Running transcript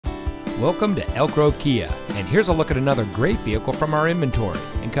Welcome to Elk Grove Kia, and here's a look at another great vehicle from our inventory,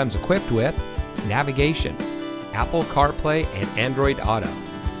 and comes equipped with navigation, Apple CarPlay and Android Auto,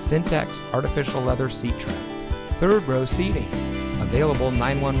 Syntex artificial leather seat trim, third row seating, available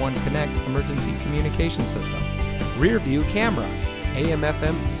 911 Connect emergency communication system, rear view camera,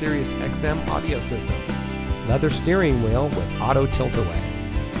 AM/FM Sirius XM audio system, leather steering wheel with auto tilt-away,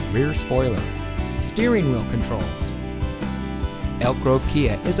 rear spoiler, steering wheel controls. Elk Grove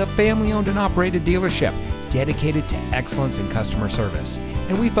Kia is a family-owned and operated dealership dedicated to excellence in customer service,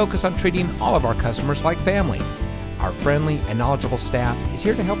 and we focus on treating all of our customers like family. Our friendly and knowledgeable staff is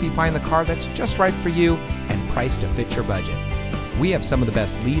here to help you find the car that's just right for you and priced to fit your budget. We have some of the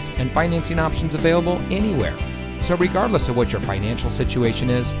best lease and financing options available anywhere. So regardless of what your financial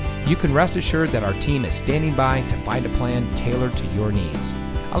situation is, you can rest assured that our team is standing by to find a plan tailored to your needs.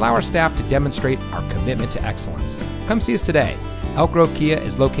 Allow our staff to demonstrate our commitment to excellence. Come see us today. Elk Grove Kia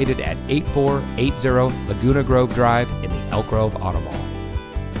is located at 8480 Laguna Grove Drive in the Elk Grove Auto Mall.